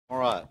All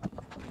right.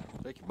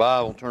 Take your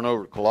Bible and turn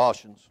over to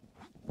Colossians.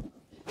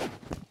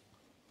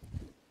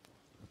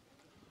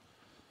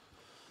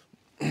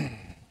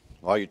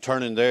 While you're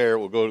turning there,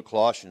 we'll go to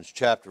Colossians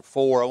chapter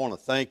 4. I want to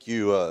thank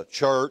you,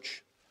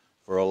 church,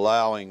 for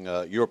allowing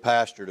your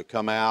pastor to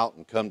come out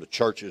and come to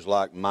churches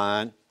like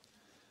mine,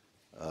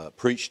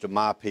 preach to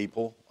my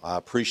people. I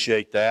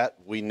appreciate that.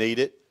 We need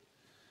it.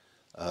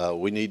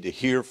 We need to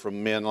hear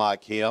from men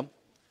like him.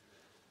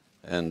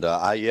 And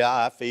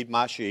I feed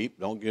my sheep,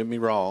 don't get me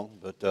wrong,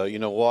 but you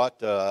know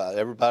what?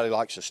 Everybody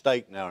likes a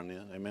steak now and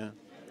then, amen?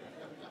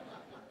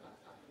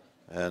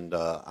 And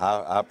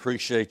I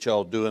appreciate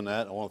y'all doing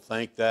that. I want to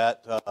thank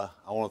that.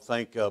 I want to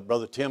thank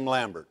Brother Tim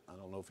Lambert. I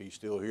don't know if he's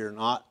still here or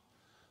not.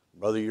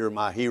 Brother, you're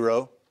my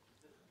hero.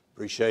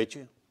 Appreciate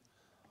you.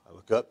 I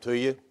look up to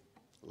you.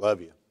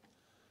 Love you.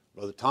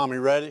 Brother Tommy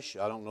Reddish,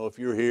 I don't know if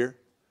you're here.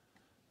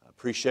 I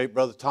appreciate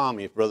Brother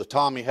Tommy. If Brother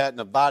Tommy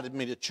hadn't invited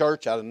me to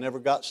church, I'd have never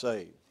got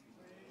saved.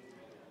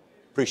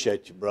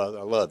 Appreciate you, brother.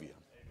 I love you.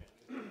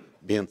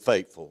 Being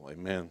faithful.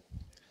 Amen.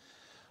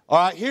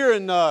 All right, here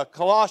in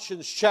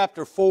Colossians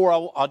chapter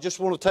 4, I just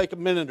want to take a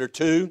minute or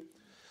two.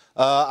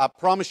 I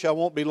promise you I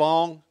won't be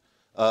long.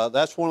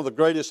 That's one of the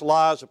greatest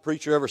lies a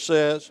preacher ever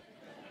says.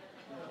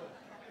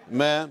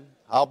 Amen.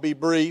 I'll be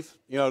brief.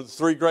 You know, the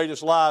three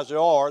greatest lies there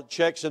are: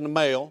 checks in the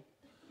mail,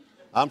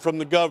 I'm from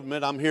the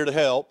government, I'm here to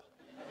help,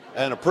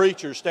 and a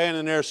preacher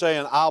standing there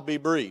saying, I'll be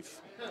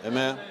brief.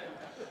 Amen.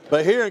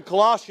 But here in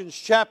Colossians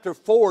chapter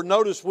 4,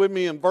 notice with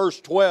me in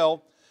verse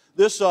 12,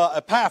 this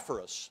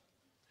Epaphras.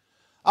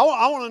 I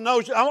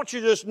want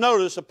you to just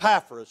notice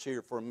Epaphras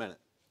here for a minute.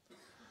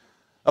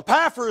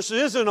 Epaphras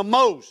isn't a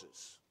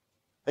Moses.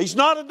 He's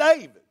not a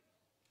David.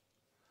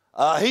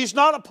 He's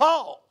not a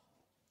Paul.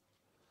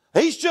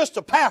 He's just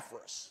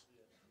Epaphras.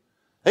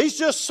 He's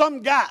just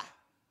some guy.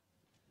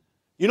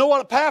 You know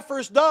what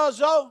Epaphras does,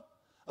 though?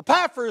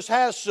 Epaphras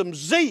has some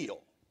zeal.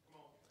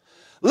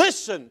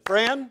 Listen,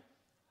 friend.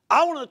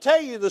 I want to tell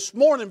you this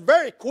morning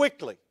very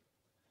quickly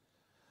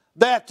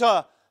that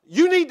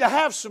you need to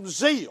have some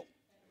zeal.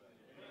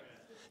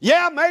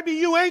 Yeah, maybe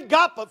you ain't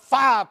got but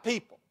 5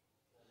 people.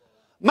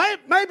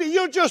 Maybe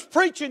you're just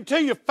preaching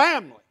to your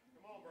family.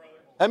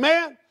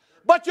 Amen?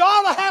 But you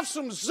ought to have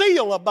some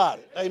zeal about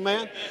it.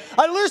 Amen?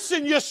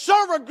 Listen, you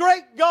serve a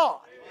great God.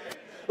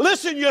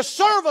 Listen, you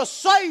serve a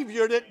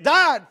Savior that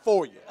died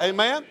for you.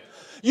 Amen?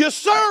 You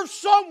serve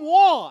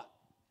someone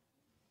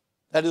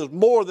that is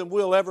more than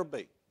we'll ever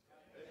be.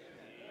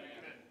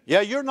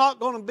 Yeah, you're not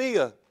going to be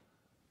a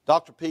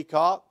Dr.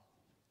 Peacock.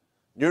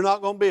 You're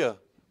not going to be a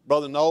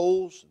Brother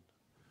Knowles.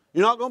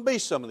 You're not going to be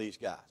some of these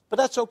guys. But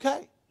that's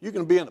okay. You're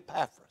going to be an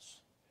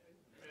Epaphras.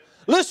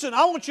 Listen,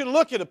 I want you to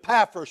look at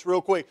Epaphras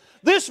real quick.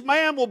 This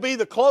man will be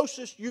the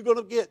closest you're going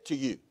to get to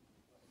you.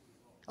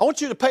 I want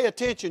you to pay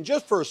attention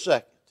just for a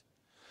second.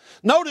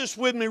 Notice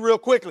with me real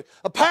quickly.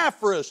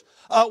 Epaphras,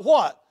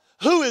 what?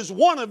 Who is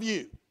one of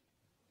you?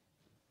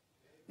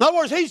 In other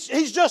words,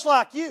 he's just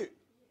like you.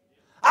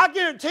 I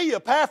guarantee you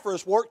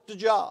Epaphras worked the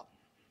job.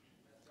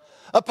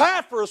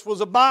 Epaphras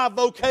was a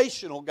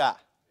bivocational guy.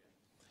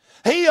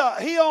 He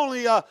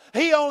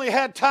only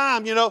had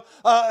time, you know.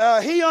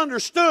 He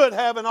understood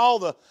having all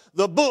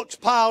the books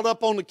piled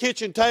up on the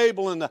kitchen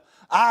table and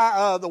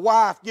the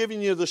wife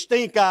giving you the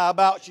stink eye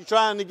about you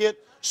trying to get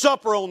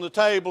supper on the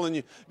table and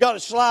you got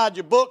to slide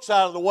your books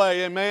out of the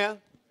way, amen.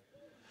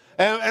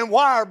 And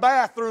why our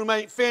bathroom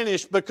ain't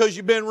finished because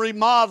you've been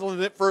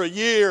remodeling it for a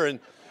year and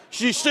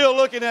she's still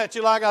looking at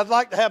you like, I'd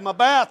like to have my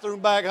bathroom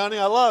back, honey.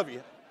 I love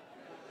you.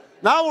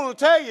 Now, I want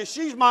to tell you,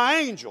 she's my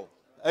angel.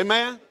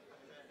 Amen?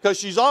 Because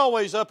she's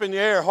always up in the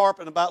air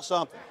harping about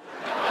something.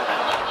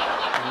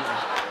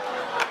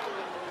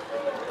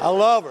 I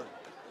love her.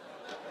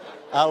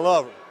 I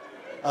love her.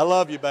 I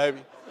love you,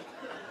 baby.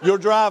 You're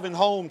driving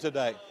home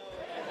today.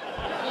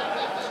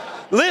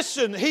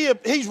 Listen,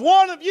 he's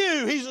one of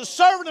you. He's a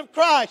servant of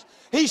Christ.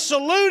 He's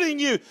saluting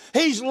you.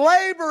 He's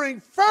laboring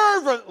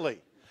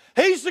fervently.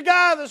 He's the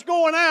guy that's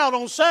going out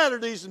on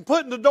Saturdays and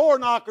putting the door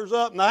knockers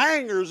up and the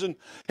hangers, and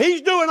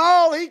he's doing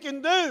all he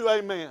can do,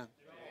 amen.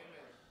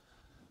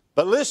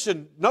 But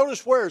listen,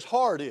 notice where his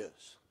heart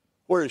is,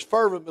 where he's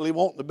fervently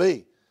wanting to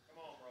be.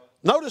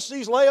 Notice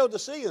these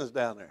Laodiceans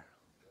down there.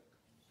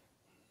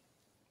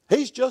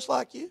 He's just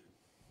like you.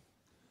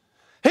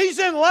 He's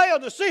in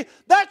Laodicea.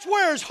 That's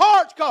where his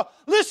heart's called.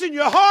 Listen,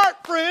 your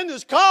heart, friend,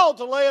 is called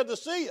to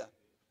Laodicea.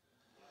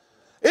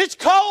 It's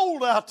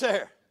cold out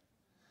there.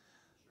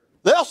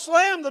 They'll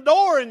slam the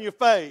door in your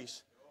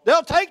face.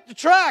 They'll take the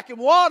track and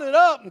wad it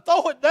up and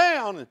throw it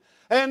down.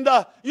 And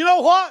you know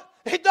what?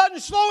 It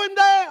doesn't slow him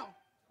down.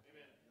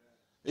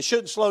 It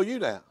shouldn't slow you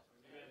down.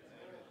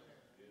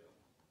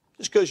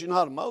 Just because you're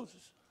not a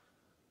Moses.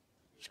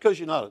 Just because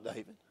you're not a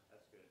David.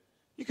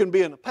 You can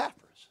be an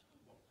Epaphras.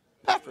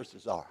 Epaphras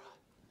is all right.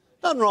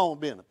 Nothing wrong with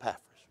being an Epaphras.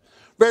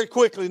 Very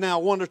quickly now,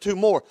 1 or 2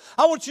 more.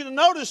 I want you to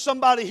notice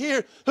somebody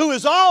here who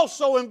is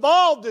also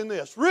involved in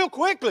this. Real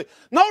quickly.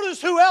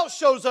 Notice who else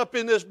shows up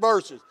in this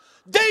verses.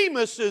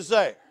 Demas is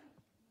there.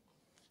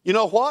 You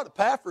know what?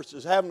 Epaphras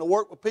is having to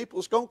work with people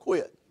that's going to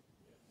quit.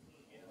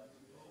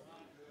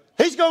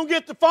 He's going to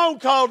get the phone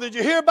call. Did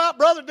you hear about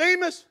Brother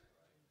Demas?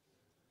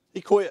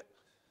 He quit.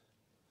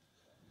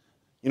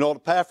 You know what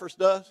Epaphras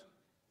does?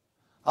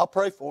 I'll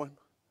pray for him.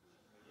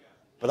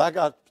 But I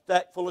got a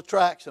stack full of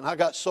tracts and I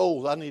got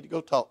souls I need to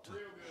go talk to.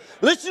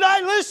 Listen,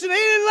 he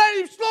didn't let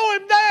him slow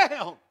him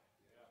down.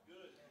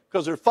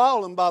 Because they're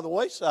falling by the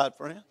wayside,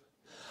 friend.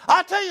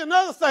 I'll tell you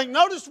another thing.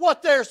 Notice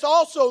what there's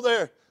also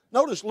there.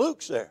 Notice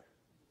Luke's there.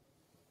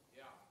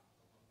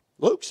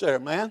 Luke's there,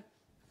 man.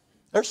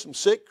 There's some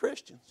sick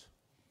Christians.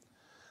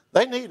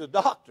 They need a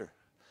doctor.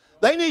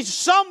 They need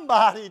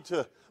somebody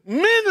to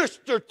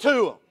minister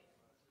to them.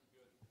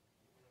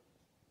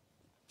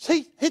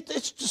 See,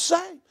 it's the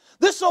same.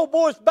 This old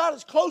boy is about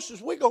as close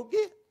as we're going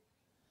to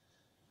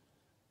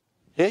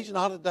get. He's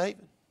not a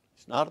David.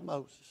 He's not a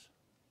Moses.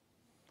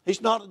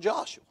 He's not a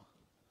Joshua.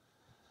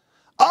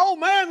 Oh,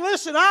 man,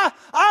 listen, I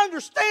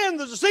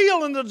understand the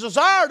zeal and the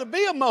desire to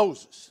be a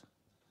Moses.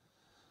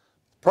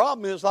 The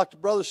problem is, like the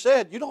brother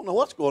said, you don't know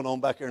what's going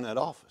on back here in that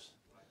office.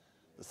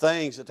 The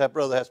things that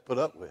brother has to put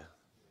up with.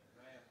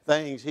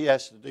 Things he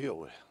has to deal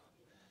with.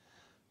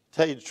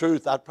 Tell you the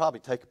truth, I'd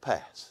probably take a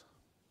pass.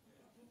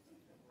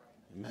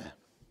 Amen.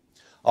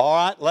 All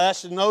right,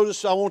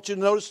 I want you to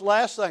notice the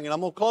last thing, and I'm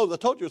going to close. I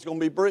told you it's going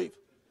to be brief.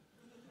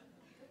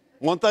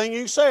 One thing you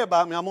can say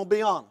about me, I'm going to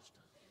be honest.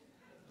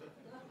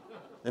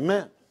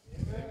 Amen.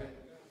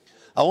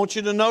 I want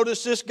you to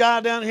notice this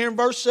guy down here in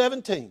verse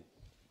 17.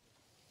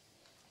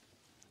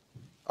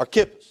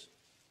 Archippus.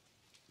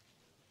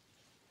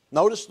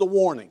 Notice the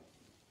warning.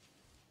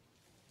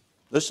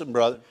 Listen,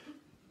 brother.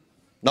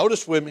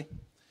 Notice with me.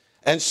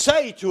 And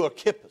say to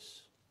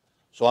Archippus.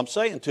 So I'm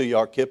saying to you,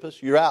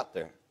 Archippus, you're out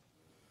there.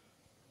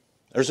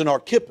 There's an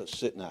Archippus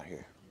sitting out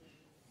here.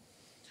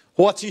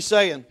 What's he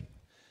saying?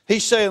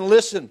 He's saying,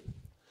 listen,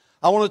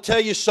 I want to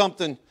tell you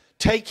something.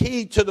 Take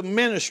heed to the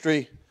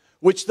ministry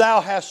which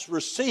thou hast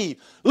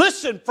received.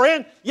 Listen,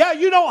 friend, yeah,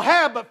 you don't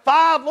have but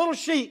 5 little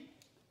sheep.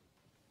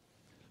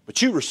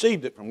 But you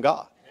received it from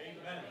God.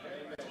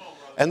 Amen.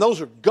 And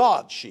those are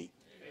God's sheep.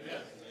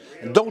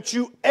 And don't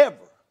you ever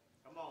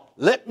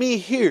let me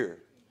hear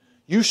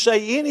you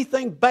say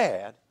anything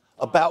bad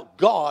about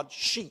God's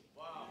sheep.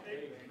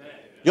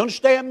 You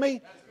understand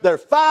me? There are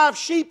 5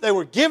 sheep they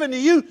were given to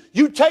you.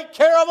 You take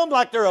care of them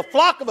like they're a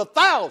flock of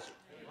 1,000.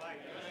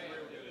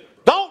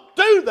 Don't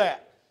do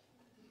that.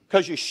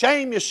 Because you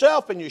shame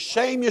yourself and you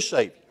shame your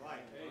Savior.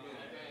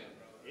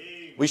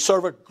 We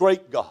serve a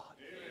great God.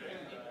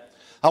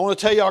 I want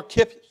to tell you,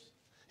 Archippus.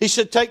 He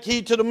said, take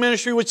heed to the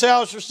ministry which thou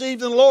hast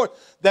received in the Lord,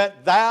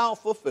 that thou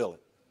fulfill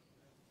it.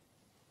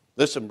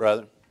 Listen,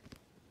 brethren.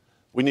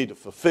 We need to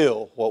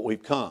fulfill what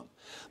we've come.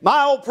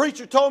 My old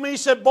preacher told me, he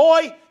said,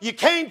 boy, you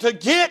came to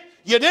get,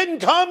 you didn't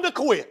come to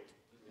quit.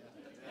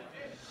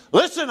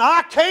 Listen,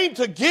 I came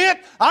to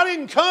get, I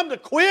didn't come to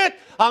quit.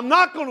 I'm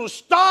not going to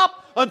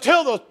stop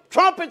until the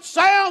trumpet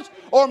sounds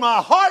or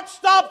my heart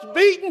stops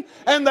beating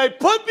and they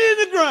put me in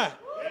the ground.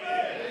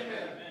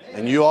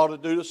 And you ought to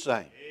do the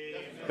same.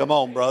 Come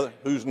on, brother.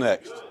 Who's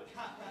next?